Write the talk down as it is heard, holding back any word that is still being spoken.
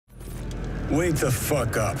Wake the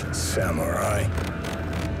fuck up, samurai.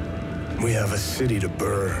 We have a city to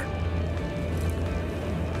burn.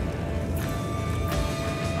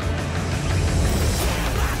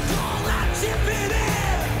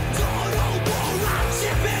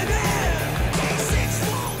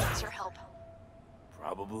 Needs your help.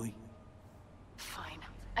 Probably. Fine.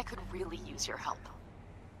 I could really use your help.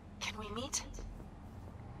 Can we meet?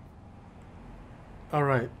 All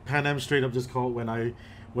right, Pan Am straight up just called when I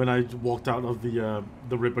walked out of the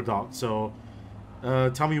Ripper dock. So,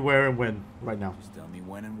 tell me where and when right now. Just tell me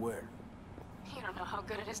when and where. You don't know how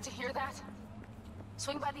good it is to hear that.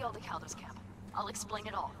 Swing by the Aldecaldos camp. I'll explain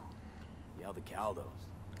it all. The Aldecaldos.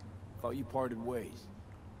 Thought you parted ways.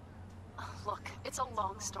 Look, it's a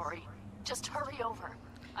long story. Just hurry over.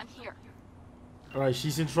 I'm here. All right,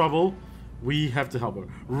 she's in trouble. We have to help her.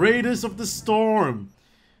 Raiders of the Storm.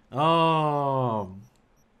 Oh,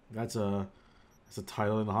 that's a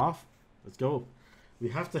title and a half. Let's go. We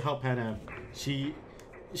have to help Pan Am.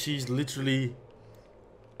 She's literally,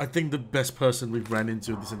 I think, the best person we've ran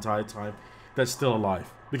into this entire time that's still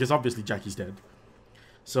alive, because obviously Jackie's dead.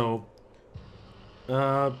 So,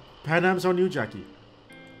 Pan Am's our new Jackie.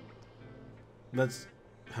 Let's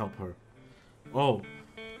help her. Oh,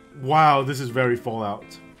 wow, this is very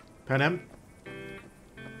Fallout. Pan Am?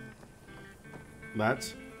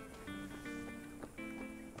 Lads?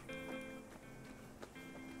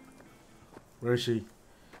 Where is she?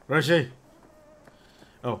 Where is she?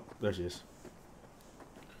 Oh, there she is.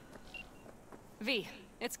 V,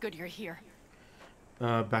 it's good you're here.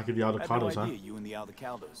 Back at the Aldecaldos, I had no huh? idea you and the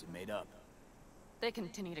Aldecaldos had made up. They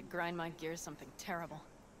continue to grind my gears something terrible.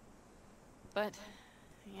 But,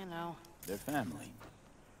 you know. They're family.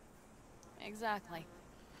 Exactly.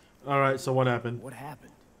 Alright, so what happened? What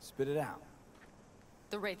happened? Spit it out.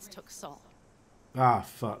 The Wraiths took Saul. Ah,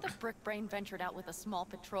 fuck. The brick brain ventured out with a small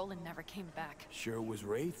patrol and never came back. Sure it was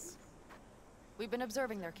Wraiths? We've been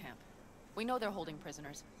observing their camp. We know they're holding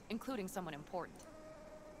prisoners, including someone important.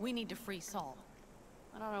 We need to free Saul.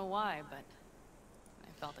 I don't know why, but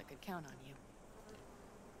I felt I could count on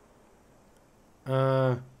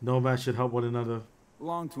you. Nomads should help one another.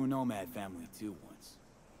 Belonged to a nomad family too once.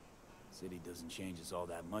 City doesn't change us all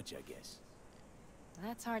that much, I guess.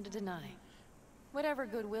 That's hard to deny. Whatever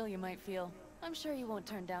goodwill you might feel, I'm sure you won't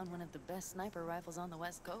turn down one of the best sniper rifles on the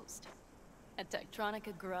West Coast. A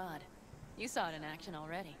Tektronica Grad. You saw it in action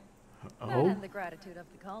already. Oh? And the gratitude of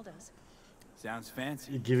the Caldos. Sounds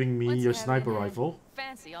fancy. You're giving me Once your you have sniper it in, rifle?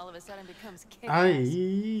 Fancy all of a sudden becomes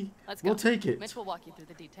kick-ass. Let's go. We'll take it. Mitch will walk you through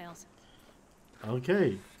the details.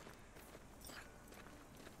 Okay.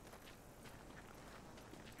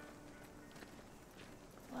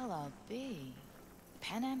 Well, I'll be.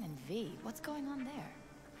 Pan Am and V, what's going on there?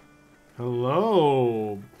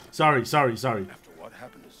 Hello. Sorry. After what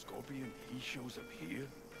happened to Scorpion, he shows up here?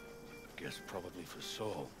 Guess probably for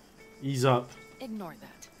Saul. Ease up. Ignore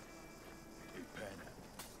that. Hey, Pana,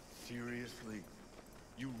 seriously?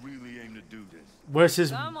 You really aim to do this? Where's his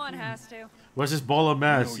Someone has to. Where's his ball of I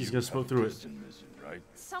mass? know He's you gonna have smoke a through it. prison mission, right?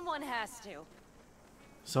 Someone has to.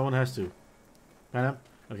 Someone has to. Pan Am?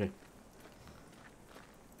 Okay.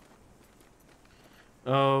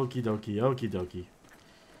 Okie dokie.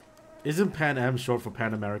 Isn't Pan Am short for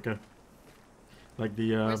Pan America? Like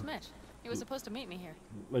the Where's Mitch? He was supposed to meet me here.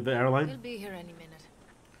 like the airline? He'll be here any minute.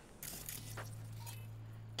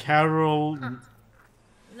 Carol.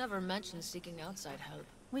 Never mentioned seeking outside help.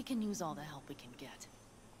 We can use all the help we can get.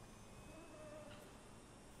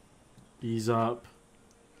 Ease up.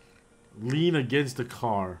 Lean against the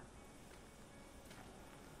car.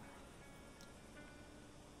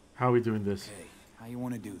 How are we doing this? Okay, how you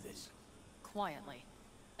want to do this? Quietly.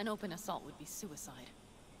 An open assault would be suicide.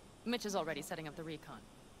 Mitch is already setting up the recon.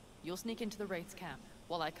 You'll sneak into the Wraith's camp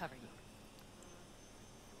while I cover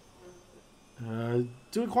you.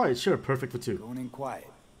 Do it quiet. Sure, perfect for two. Going in quiet.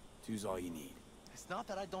 Two's all you need. It's not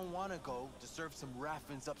that I don't want to go to serve some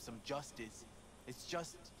Raffins up some justice. It's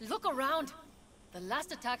just... Look around! The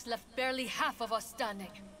last attacks left barely half of us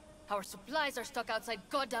standing. Our supplies are stuck outside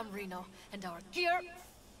goddamn Reno, and our gear...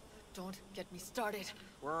 Don't get me started.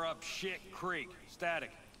 We're up shit creek,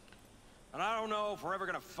 static. And I don't know if we're ever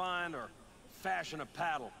gonna find or fashion a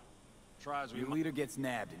paddle. Try as we Your might. leader gets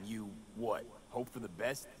nabbed and you, what, hope for the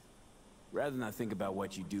best? Rather not think about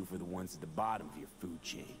what you do for the ones at the bottom of your food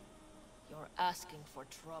chain. You're asking for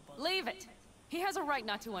trouble. Leave it! He has a right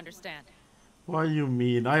not to understand. What do you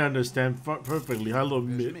mean? I understand perfectly. Hello,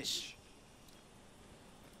 Mitch.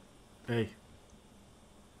 Hey.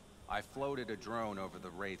 I floated a drone over the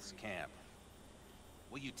Wraith's camp.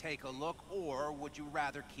 Will you take a look, or would you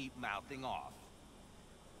rather keep mouthing off?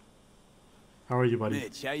 How are you, buddy?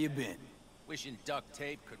 Mitch, how you been? Wishing duct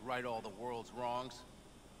tape could right all the world's wrongs.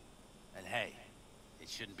 And hey, it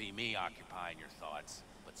shouldn't be me occupying your thoughts,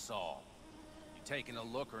 but Saul. You taking a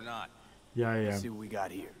look or not? Yeah, I am. Let's see what we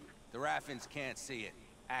got here. The Raffins can't see it.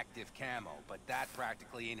 Active camo, but that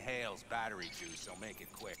practically inhales battery juice, so make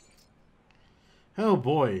it quick. Oh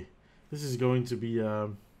boy, this is going to be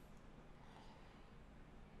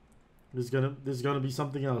there's gonna be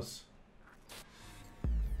something else.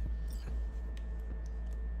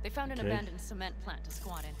 They found an abandoned cement plant to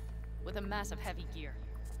squat in, with a massive heavy gear.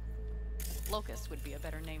 Locust would be a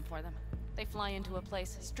better name for them. They fly into a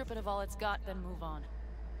place, strip it of all it's got, then move on.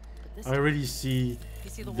 But this I already see, you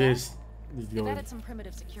see the this. wall? They've added some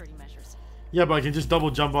primitive security measures. Yeah, but I can just double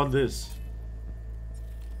jump on this.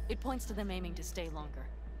 It points to them aiming to stay longer.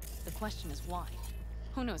 The question is why?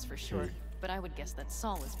 Who knows for sure, but I would guess that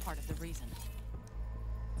Saul is part of the reason.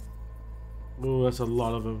 Oh, that's a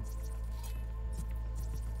lot of them.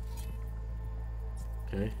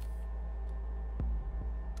 Okay.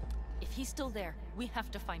 If he's still there, we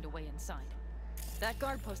have to find a way inside. That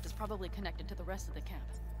guard post is probably connected to the rest of the camp.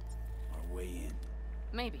 Our way in.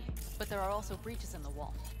 Maybe, but there are also breaches in the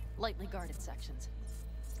wall. Lightly guarded sections.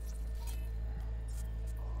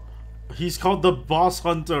 He's called the Boss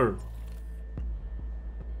Hunter.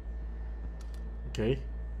 Okay.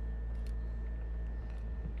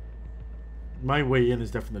 My way in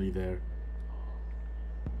is definitely there.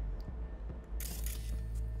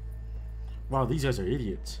 Wow, these guys are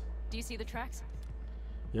idiots. Do you see the tracks?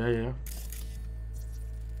 Yeah.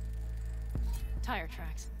 Tire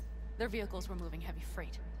tracks. Their vehicles were moving heavy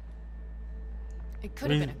freight. It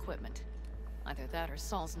could have been equipment. Either that or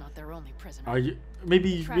Saul's not their only prisoner. Are you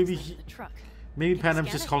maybe The truck. maybe Can you Panem's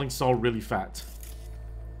scan just it? calling Saul really fat.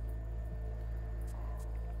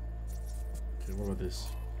 Okay, what about this?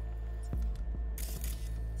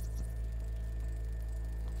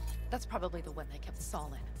 That's probably the one they kept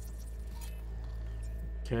Saul in.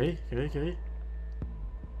 Okay.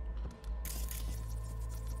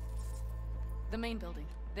 The main building.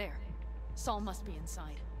 There. Saul must be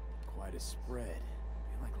inside. Quite a spread.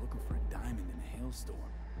 You're like looking for a diamond in a hailstorm.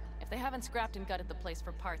 If they haven't scrapped and gutted the place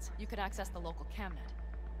for parts, you could access the local camnet.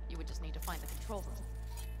 You would just need to find the control room.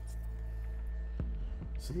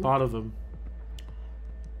 It's a lot of them.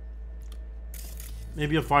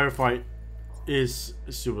 Maybe a firefight is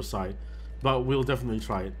suicide, but we'll definitely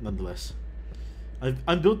try it nonetheless.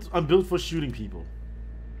 I'm built for shooting people.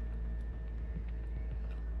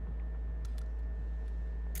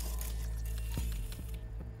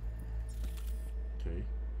 Okay.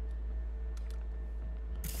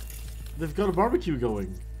 They've got a barbecue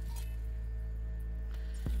going.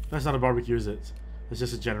 That's not a barbecue, is it? It's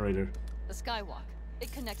just a generator. The skywalk.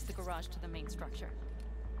 It connects the garage to the main structure.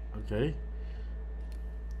 Okay.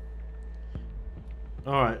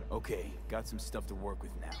 Alright. Okay, got some stuff to work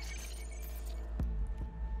with now.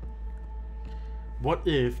 What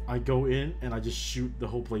if I go in and I just shoot the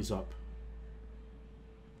whole place up?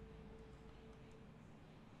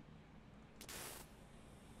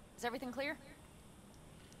 Is everything clear?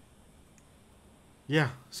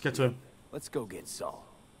 Yeah, let's get to him. Let's go get Saul.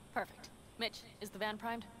 Perfect. Mitch, is the van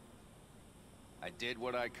primed? I did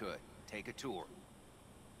what I could. Take a tour.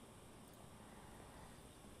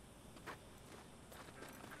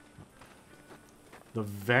 The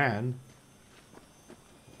van?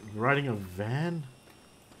 Riding a van?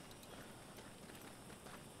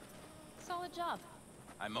 Solid job.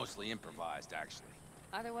 I mostly improvised, actually.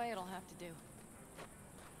 Either way, it'll have to do.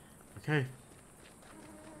 Okay.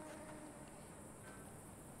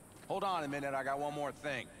 Hold on a minute, I got one more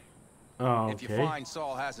thing. Oh, okay. If you find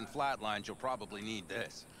Saul hasn't flatlined, you'll probably need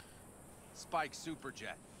this. Spike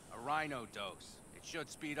Superjet, a rhino dose. It should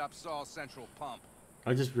speed up Saul's central pump.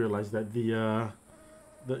 I just realized that the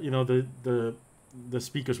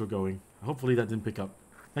speakers were going. Hopefully that didn't pick up.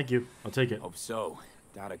 Thank you. I'll take it. Hope so.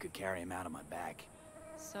 Doubt I could carry him out on my back.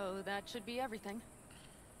 So that should be everything.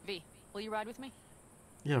 V, will you ride with me?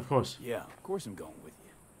 Yeah, of course. Yeah, of course I'm going with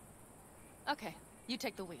you. Okay, you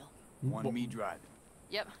take the wheel. Want me driving?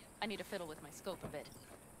 Yep, I need to fiddle with my scope a bit.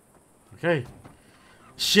 Okay.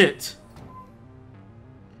 Shit.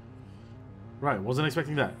 Right, wasn't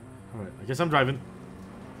expecting that. Alright, I guess I'm driving.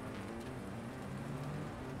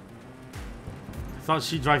 I thought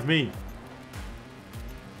she'd drive me.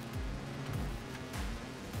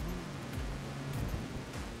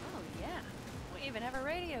 Oh yeah, we even have a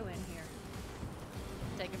radio in here.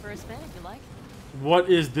 Take it for a spin if you like. What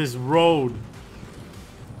is this road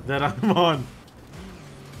that I'm on?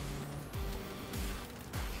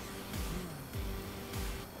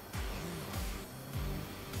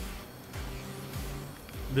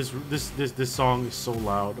 This song is so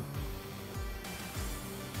loud.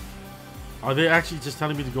 Are they actually just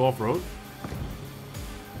telling me to go off-road?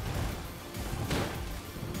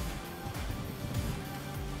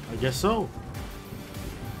 I guess so.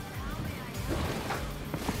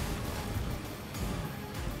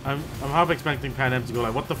 I'm half expecting Pan Am to go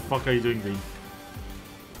like, what the fuck are you doing, V?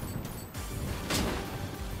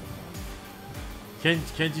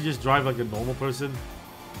 Can't you just drive like a normal person?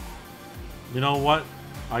 You know what?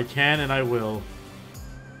 I can and I will.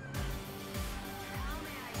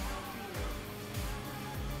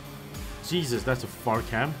 Jesus, that's a far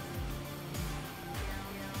cam.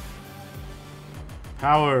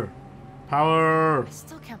 Power! Power! I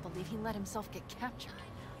still can't believe he let himself get captured.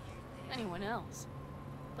 Anyone else?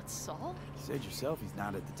 But Saul? You said yourself he's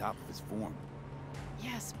not at the top of his form.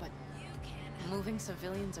 Yes, but moving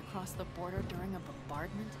civilians across the border during a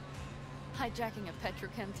bombardment? Hijacking a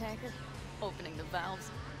petrochem tanker? Opening the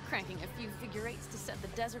valves? Cranking a few figure eights to set the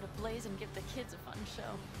desert ablaze and give the kids a fun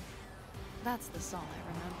show. That's the Saul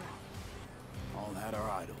I remember. All that are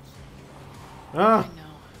idols. Ah! I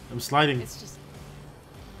know. I'm sliding. It's just...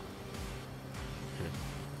 Okay.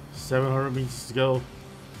 700 meters to go.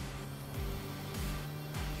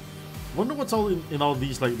 Wonder what's all in all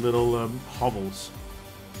these like little hovels.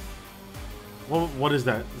 What is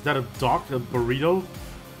that? Is that a dock? A burrito?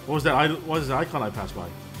 What was that? What is the icon I passed by?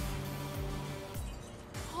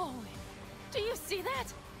 Holy! Do you see that?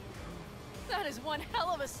 That is one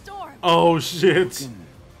hell of a storm. Oh shit!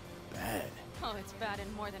 Bad. Oh, it's bad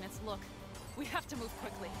in more than its look. We have to move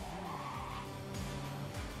quickly.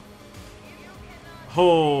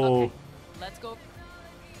 Oh. Okay, let's go.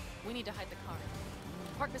 We need to hide the car.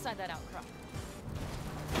 Park beside that outcrop.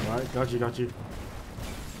 Alright, got you, got you.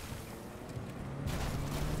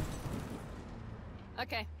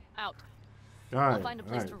 Okay, out. Alright, I'll find a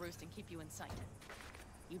place alright. to roost and keep you in sight.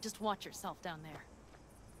 You just watch yourself down there.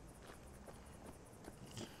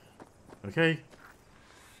 Okay.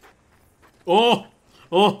 Oh!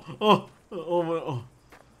 Oh! Oh! Oh!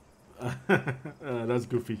 Oh! That's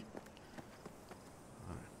goofy.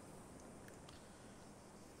 Alright.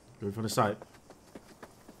 Go from the side.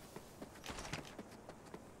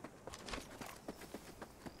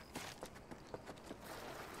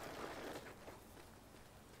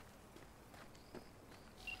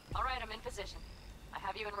 All right, I'm in position. I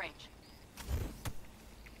have you in range.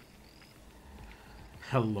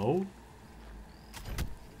 Hello?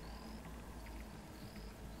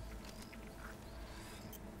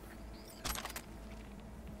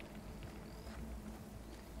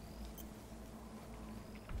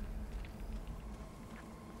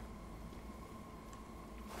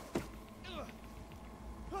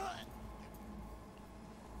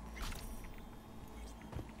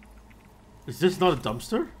 Is this not a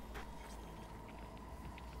dumpster?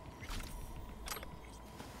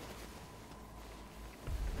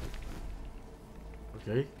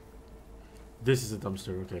 Okay. This is a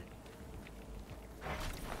dumpster, okay.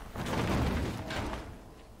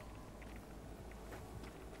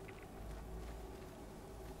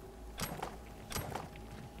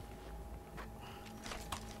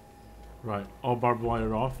 Right, all barbed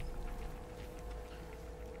wire off.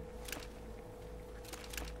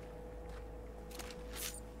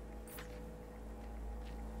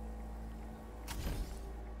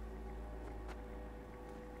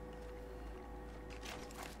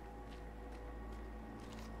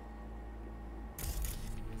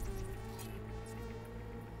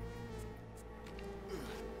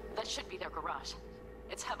 That should be their garage.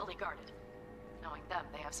 It's heavily guarded. Knowing them,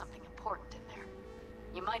 they have something important in there.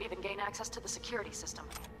 You might even gain access to the security system.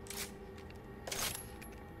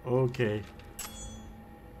 Okay.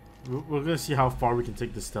 We're gonna see how far we can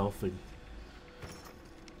take the stealth thing.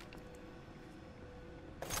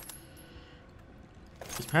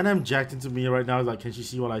 Is Pan Am jacked into me right now? Like, can she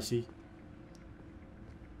see what I see?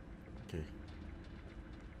 Okay.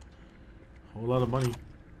 Whole lot of money.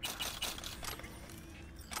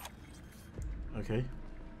 Okay.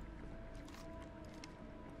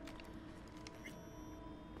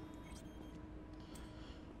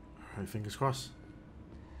 Alright, fingers crossed.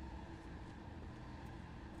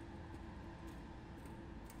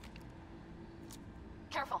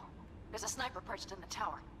 Careful. There's a sniper perched in the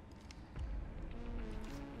tower.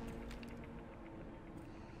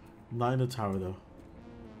 Not in the tower though.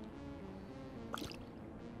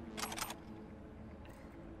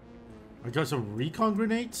 I got some recon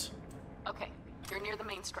grenades? Okay, you're near the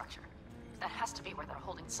main structure. That has to be where they're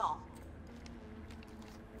holding Saul.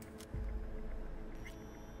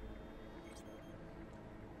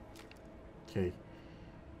 Okay.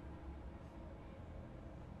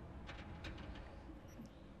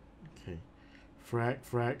 Okay.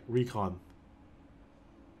 Frag, recon.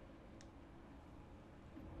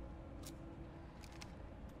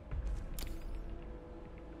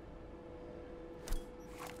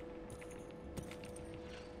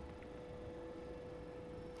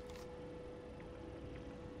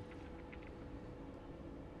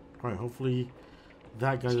 Alright, hopefully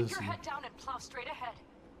that guy doesn't Keep your see me. head down and plow straight ahead.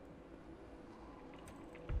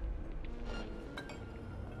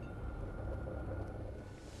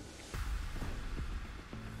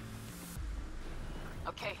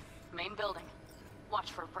 Okay, main building.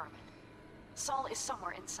 Watch for vermin. Saul is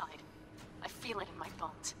somewhere inside. I feel it in my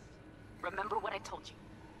bones. Remember what I told you.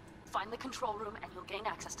 Find the control room and you'll gain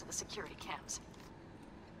access to the security cams.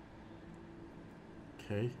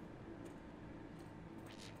 Okay.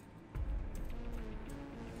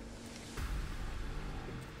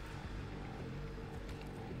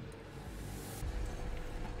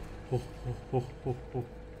 Oh, oh, oh, oh, oh.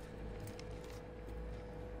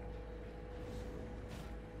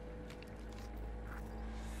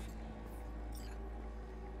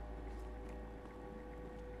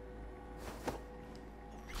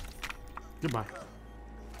 Goodbye.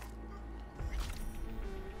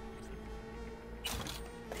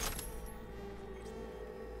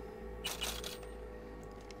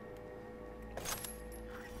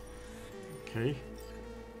 Okay.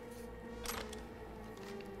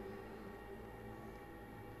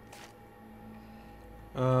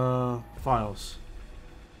 Files.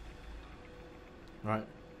 Right.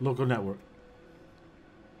 Local network.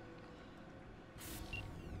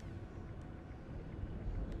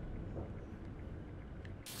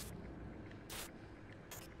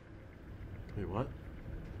 Wait, what?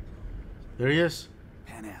 There he is.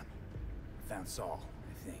 Pan Am. I found Saul,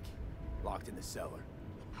 I think. Locked in the cellar.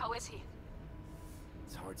 How is he?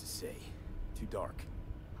 It's hard to say. Too dark.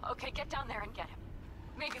 Okay, get down there and get him.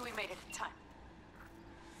 Maybe we made it in time.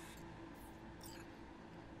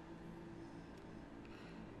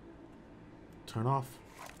 Turn off.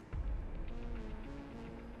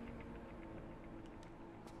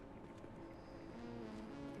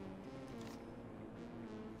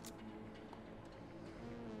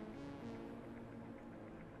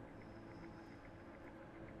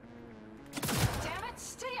 Damn it,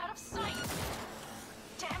 stay out of sight!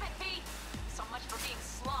 Damn it, V! So much for being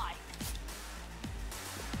sly.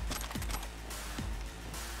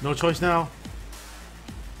 No choice now.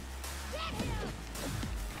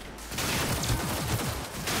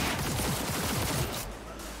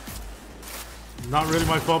 Not really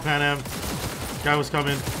my fault, Pan Am. Guy was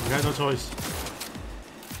coming. I got no choice.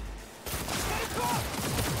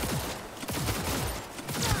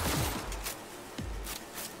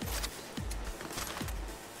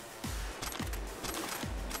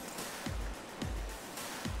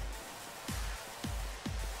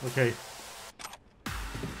 Okay.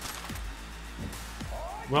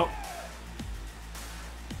 Well,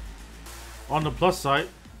 on the plus side,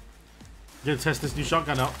 gonna test this new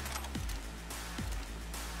shotgun out.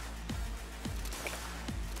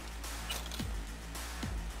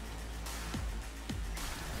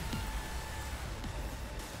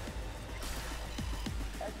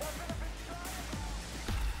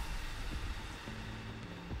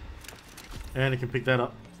 And it can pick that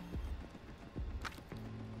up.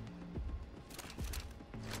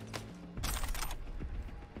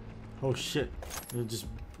 Oh shit. I'm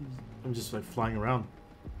just like flying around.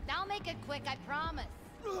 I'll make it quick, I promise.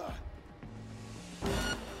 I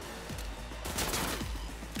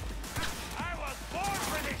was born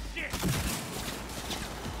for this shit!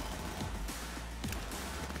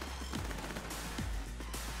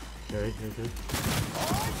 Okay, okay.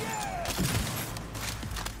 Oh yeah!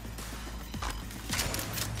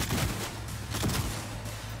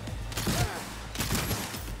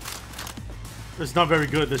 It's not very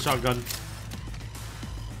good, this shotgun.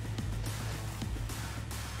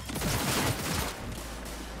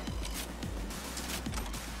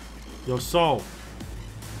 Yo, Saul.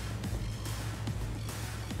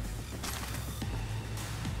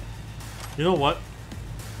 You know what?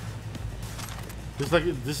 This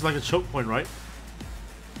is like a choke point, right?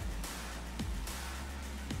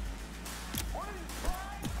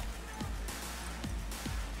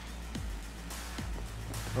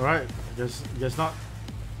 All right, I guess not.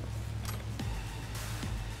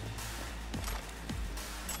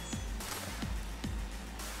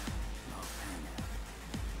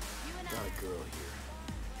 Got a girl here.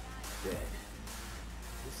 Dead.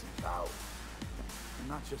 This is about. And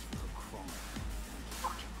not just for her chrome.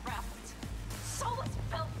 Fucking rabbits. Soul is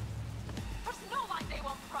built. There's no line they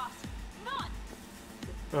won't cross. None.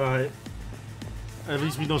 Alright. At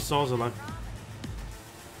least we know Saul's alive.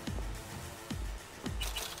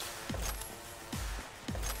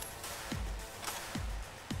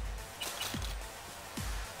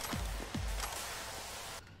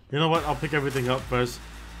 You know what? I'll pick everything up first.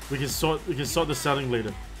 We can sort the selling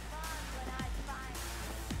later.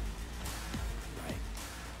 Right.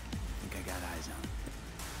 I think I got eyes on him.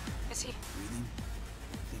 Is he? Breathing?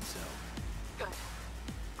 I think so. Good.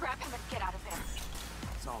 Grab him and get out of there.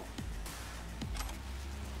 Saul.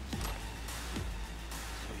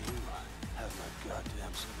 So you have my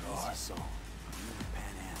goddamn cigar. Easy, Saul. You and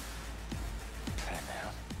Pan Am. Pan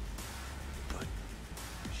Am? But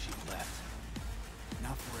she left.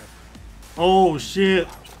 Not forever. Oh shit!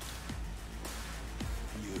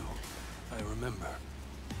 You. I remember.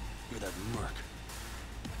 You're that merc.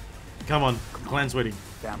 Come on, clan's waiting.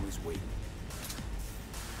 Family's waiting.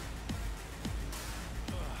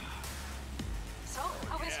 So,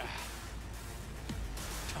 how is he?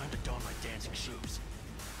 Time to don my dancing shoes.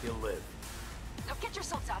 He'll live. Now get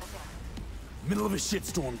yourselves out of there. Middle of a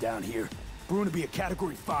shitstorm down here. Brewing to be a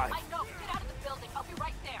Category 5. I know. Get out of the building. I'll be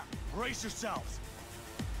right there. Brace yourselves.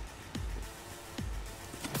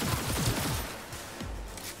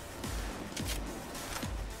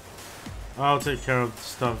 I'll take care of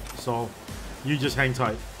stuff, Saul. You just hang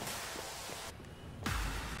tight.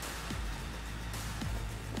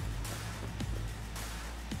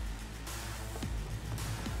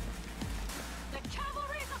 The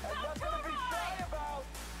cavalry's about to arrive!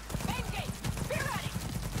 Main gate, be ready!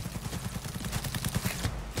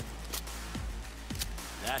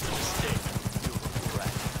 That's a mistake. You're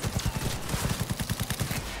right.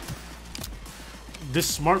 This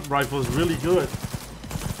smart rifle is really good.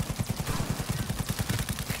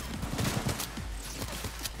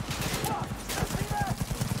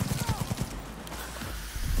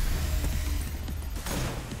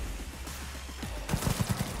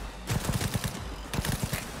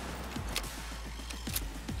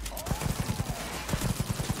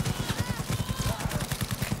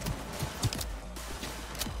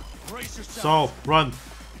 Saul, run.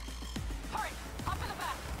 Hurry, up in the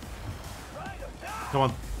back. Come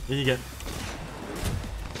on, in you get.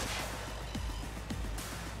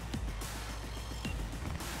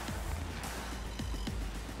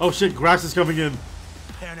 Oh shit, grass is coming in.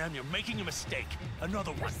 Pan Am, you're making a mistake.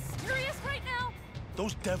 Another one. Serious right now?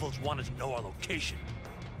 Those devils wanted to know our location.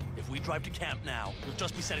 If we drive to camp now, we'll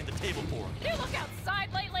just be setting the table for them. Did you look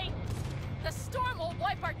outside lately? The storm will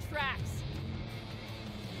wipe our tracks.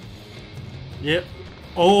 Yep.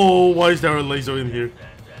 Oh, why is there a laser in here?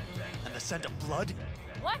 And the scent of blood?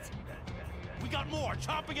 What? We got more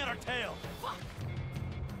chomping at our tail. Fuck.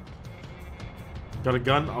 Got a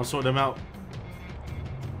gun? I'll sort them out.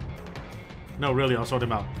 No, really, I'll sort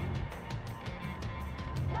them out.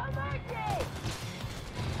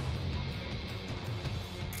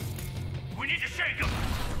 We need to shake them.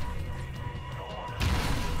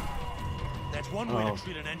 That's one way to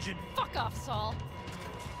treat an engine. Fuck off, Saul.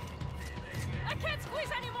 I can't squeeze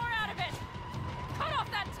any more out of it. Cut off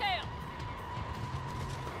that tail.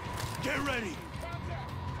 Get ready.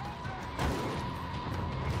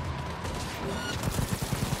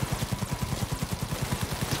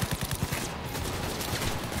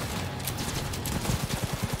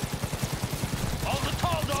 On the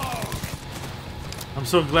tall dog. I'm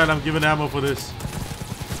so glad I'm giving ammo for this.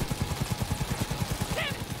 Damn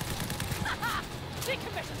it!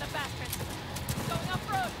 Decommission the bastards. Going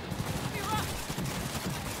off-road. It'll be rough.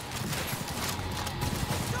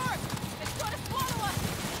 George, it's going to swallow us.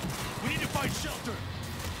 We need to find shelter.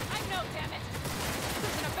 I know, damn it.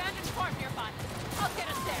 There's an abandoned farm nearby. I'll get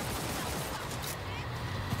us there.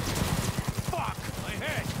 Fuck! My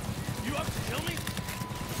head! You up to kill me?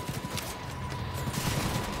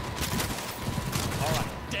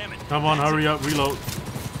 Alright, damn it. Come on, hurry up, reload.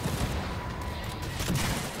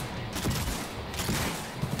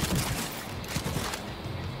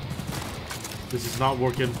 This is not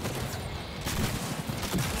working.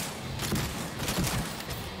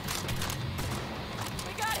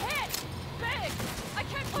 We got hit! Big! I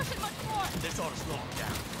can't push it much more! This ought to slow him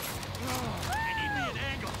down. I need me an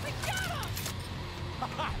angle. We got him!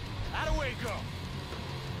 Haha! That away, girl!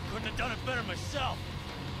 Couldn't have done it better myself.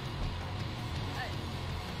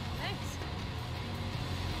 Thanks.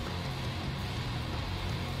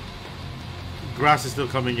 Grass is still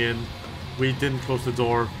coming in. We didn't close the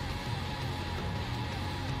door.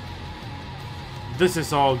 This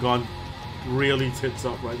is all gone really tits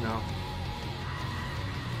up right now.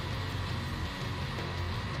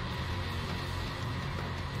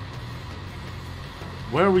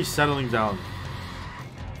 Where are we settling down?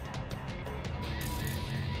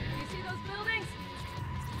 You see those buildings?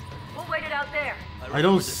 We'll wait it out there. I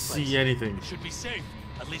don't see anything. It should be safe,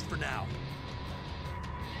 at least for now.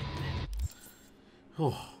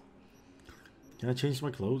 Oh. Can I change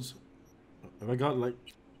my clothes? Have I got like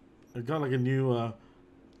a new I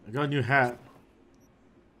got a new hat.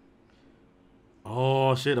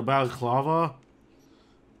 Oh shit, a balaclava?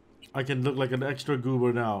 I can look like an extra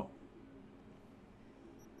goober now.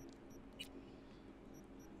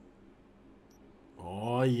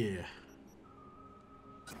 Oh yeah.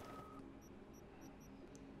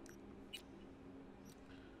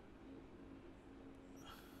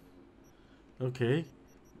 Okay.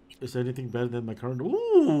 Is there anything better than my current?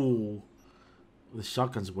 Ooh! The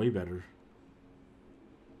shotgun's way better.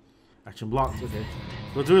 Action blocks, okay.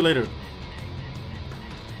 We'll do it later.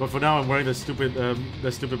 But for now I'm wearing the stupid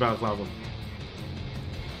balaclava.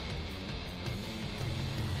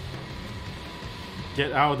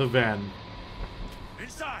 Get out of the van.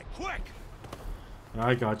 Inside, quick!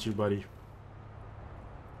 I got you, buddy.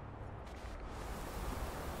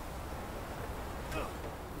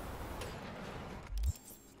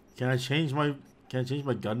 Can I change my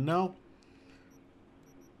gun now?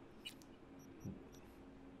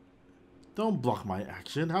 Don't block my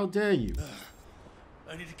action. How dare you?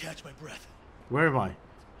 I need to catch my breath. Where am I?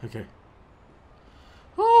 Okay.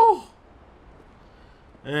 Oh!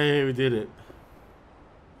 Hey, we did it.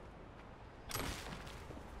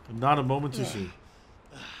 Not a moment too soon.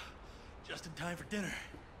 Just in time for dinner.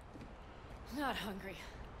 Not hungry.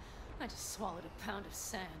 I just swallowed a pound of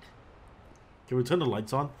sand. Can we turn the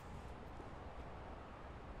lights on?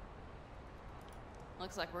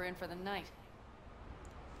 Looks like we're in for the night.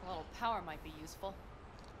 A little power might be useful.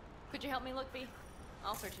 Could you help me look, B?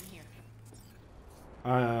 I'll search in here.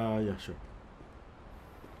 Yeah, sure.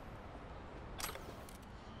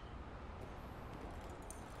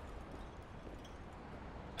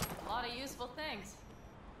 A lot of useful things.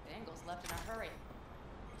 Dangle's left in a hurry.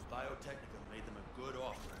 Biotechnica made them a good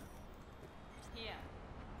offer. Yeah.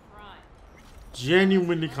 Prime.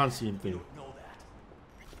 Genuinely can't see anything. Know that.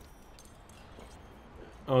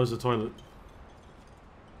 Oh, it's a toilet.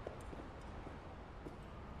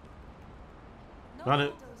 No Got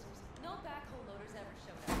it. bulldozers, no backhoe loaders ever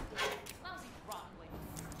showed up. Lousy rockaway.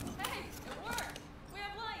 Hey, it worked. We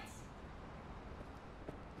have lights.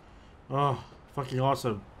 Oh, fucking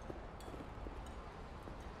awesome.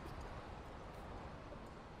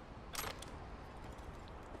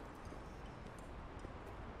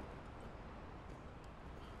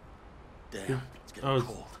 Damn, it's getting Oh,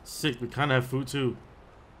 cold. sick. We kind of have food too.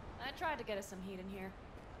 I tried to get us some heat in here.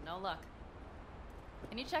 No luck.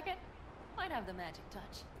 Can you check it? Might have the magic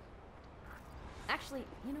touch. Actually,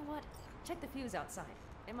 you know what? Check the fuse outside.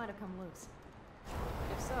 It might have come loose.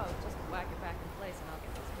 If so, just whack it back in place and I'll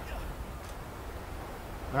get this fixed.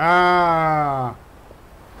 Ah!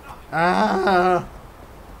 Ah!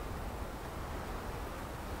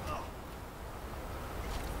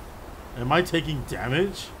 Am I taking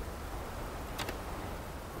damage?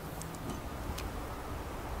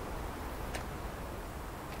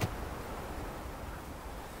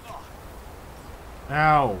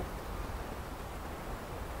 Ow.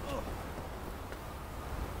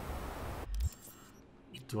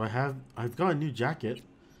 I've got a new jacket.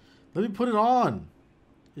 Let me put it on.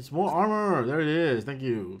 It's more armor. There it is. Thank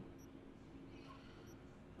you.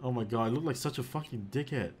 Oh my god, I look like such a fucking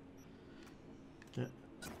dickhead.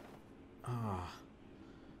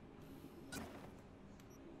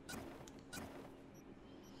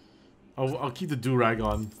 I'll keep the do-rag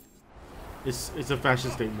on. It's a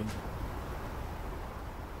fashion statement.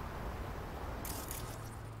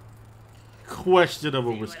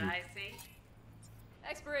 Questionable whiskey. I see?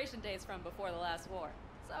 Expiration date's from before the last war,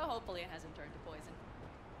 so hopefully it hasn't turned to poison.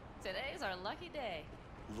 Today's our lucky day.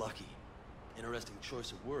 Lucky. Interesting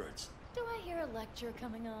choice of words. Do I hear a lecture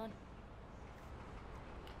coming on?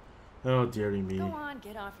 Oh, dearie me. Go on,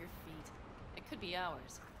 get off your feet. It could be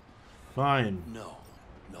hours. Fine. No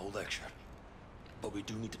lecture. But we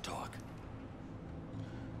do need to talk.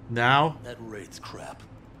 Now? That raid's crap.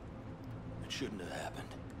 It shouldn't have happened.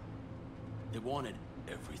 They wanted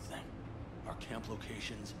everything. Our camp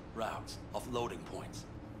locations, routes, offloading points.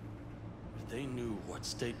 If they knew what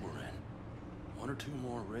state we're in, 1 or 2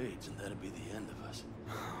 more raids and that'd be the end of us.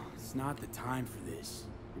 It's not the time for this.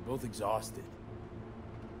 We're both exhausted.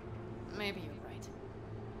 Maybe you're right.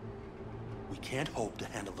 We can't hope to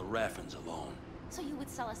handle the Raffins alone. So you would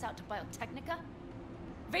sell us out to Biotechnica?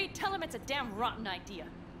 Vade, tell him it's a damn rotten idea.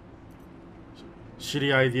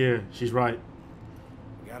 Shitty idea. She's right.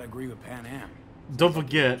 We gotta agree with Pan Am. Don't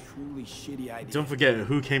forget. Truly shitty idea. Don't forget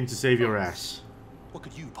who came to save your ass. What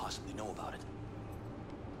could you possibly know about it?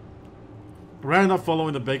 Ran not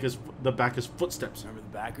following the backers' footsteps. Remember the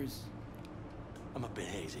backers? I'm a bit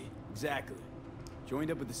hazy. Exactly.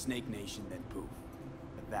 Joined up with the Snake Nation, then poof.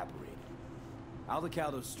 Evaporated.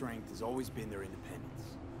 Aldecaldo's strength has always been their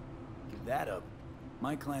independence. Give that up,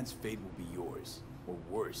 my clan's fate will be yours. Or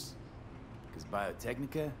worse. Because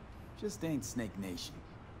Biotechnica just ain't Snake Nation.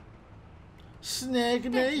 Snake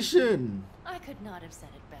Nation! I could not have said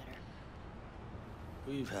it better.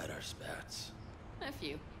 We've had our spats. A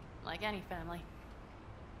few, like any family.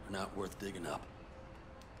 Are not worth digging up.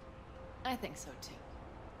 I think so too.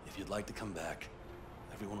 If you'd like to come back,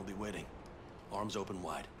 everyone will be waiting. Arms open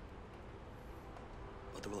wide.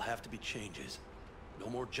 But there will have to be changes. No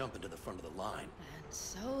more jumping to the front of the line. And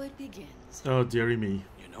so it begins. Oh, dearie me.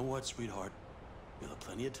 You know what, sweetheart? You'll have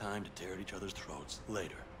plenty of time to tear at each other's throats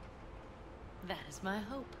later. That is my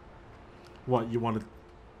hope. What, you want to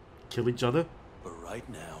kill each other? But right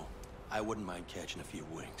now, I wouldn't mind catching a few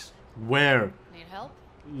winks. Where? Need help?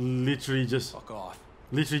 Literally just... Fuck off.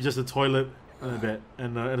 Literally just a toilet and a bed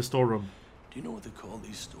and a storeroom. Do you know what they call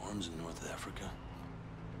these storms in North Africa?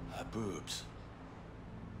 Boobs.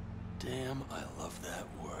 Damn, I love that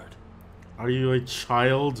word. Are you a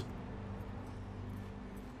child?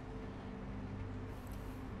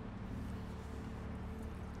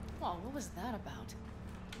 Whoa, what was that about?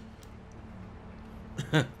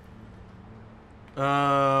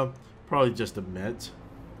 Probably just the meds.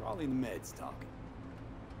 Probably the meds talking.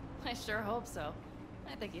 I sure hope so.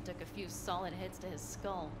 I think he took a few solid hits to his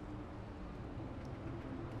skull.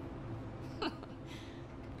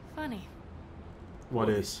 Funny. What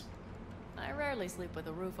is? I rarely sleep with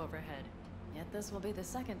a roof overhead, yet this will be the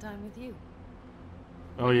second time with you.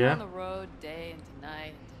 Oh You're yeah? on the road day into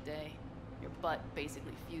night into day, your butt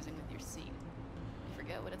basically fusing with your seat. You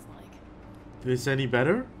forget what it's like. Is this any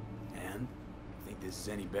better? And? Think this is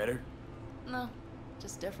any better? No,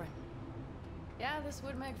 just different. Yeah, this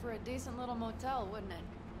would make for a decent little motel, wouldn't it?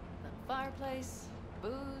 The fireplace,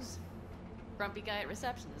 booze. Grumpy guy at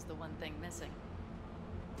reception is the one thing missing.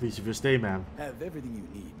 Please, if you stay, ma'am. Have everything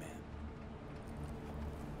you need, man.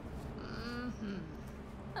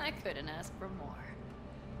 I couldn't ask for more.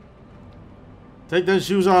 Take those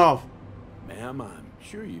shoes off. Ma'am, I'm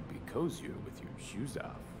sure you'd be cozier with your shoes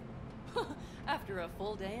off. After a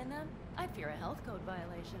full day in them, I fear a health code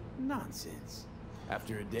violation. Nonsense.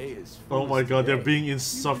 After a day is Oh my god, they're being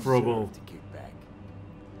insufferable. To kick back.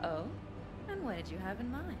 Oh? And what did you have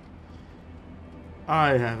in mind?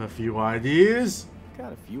 I have a few ideas.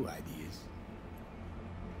 Got a few ideas.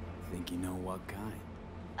 Think you know what kind?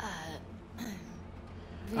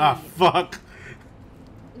 Ah, fuck.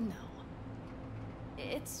 No.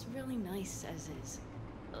 It's really nice as is.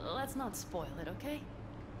 Let's not spoil it, okay?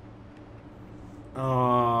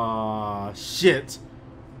 Shit.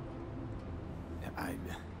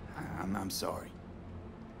 I'm sorry.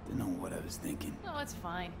 Didn't know what I was thinking. No, it's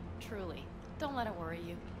fine. Truly. Don't let it worry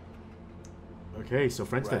you. Okay, so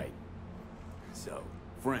friends then. Right. So,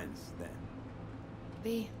 friends then.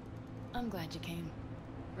 B, I'm glad you came.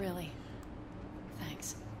 Really.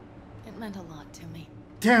 Thanks. It meant a lot to me.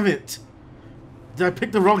 Damn it! Did I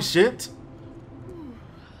pick the wrong shit?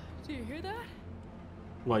 Do you hear that?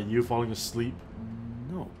 What, you falling asleep?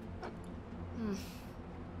 No.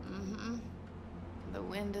 The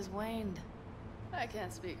wind has waned. I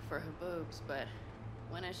can't speak for her boobs, but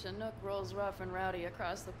when a Chinook rolls rough and rowdy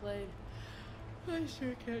across the plate, I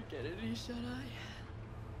sure can't get any shut-eye.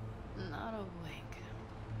 Not a wink.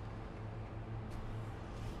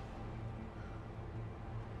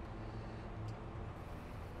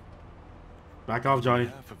 Back off, Johnny. On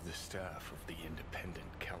behalf of the staff of the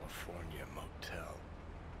Independent California Motel,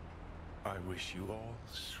 I wish you all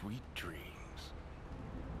sweet dreams.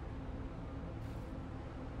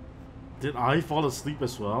 Did I fall asleep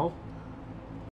as well?